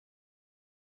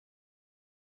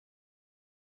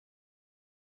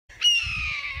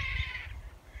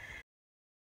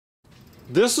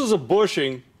This is a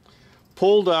bushing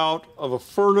pulled out of a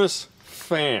furnace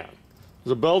fan. It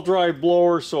was a belt drive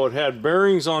blower, so it had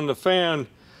bearings on the fan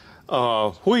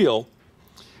wheel.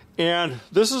 And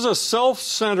this is a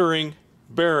self-centering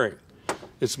bearing.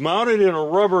 It's mounted in a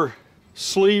rubber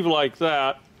sleeve like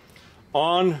that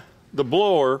on the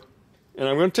blower. And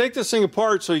I'm going to take this thing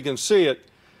apart so you can see it.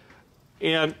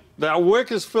 And that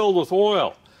wick is filled with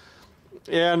oil.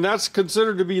 And that's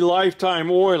considered to be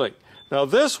lifetime oiling. Now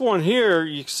this one here,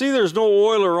 you see there's no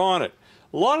oiler on it.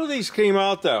 A lot of these came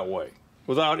out that way,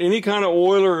 without any kind of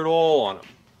oiler at all on them.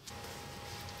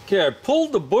 Okay, I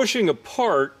pulled the bushing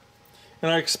apart,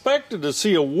 and I expected to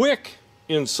see a wick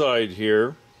inside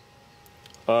here.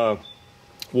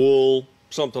 Wool,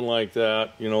 something like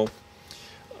that, you know.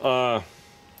 I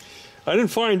didn't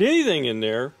find anything in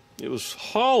there. It was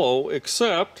hollow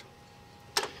except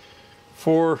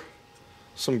for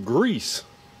some grease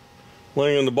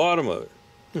laying on the bottom of it.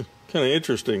 Kind of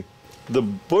interesting. The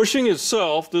bushing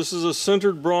itself, this is a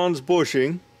sintered bronze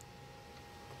bushing.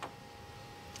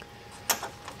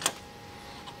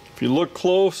 If you look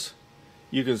close,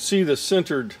 you can see the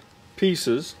sintered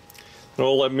pieces. And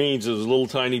all that means is little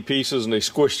tiny pieces and they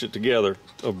squished it together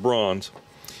of bronze.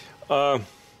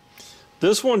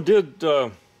 This one did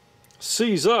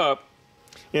seize up,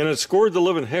 and it scored the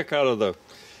living heck out of the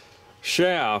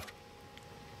shaft.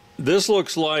 This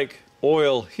looks like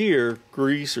oil here,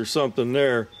 grease or something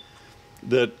there,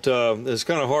 that is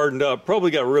kind of hardened up. Probably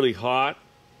got really hot.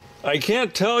 I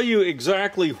can't tell you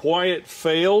exactly why it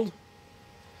failed,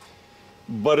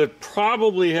 but it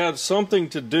probably had something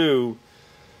to do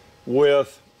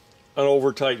with an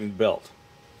over-tightened belt.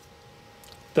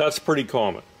 That's pretty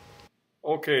common.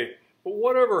 Okay, but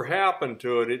whatever happened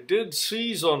to it, it did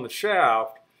seize on the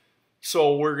shaft,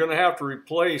 so we're going to have to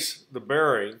replace the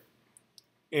bearing.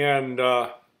 And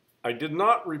I did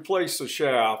not replace the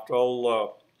shaft.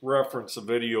 I'll reference a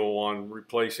video on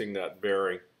replacing that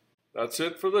bearing. That's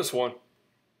it for this one.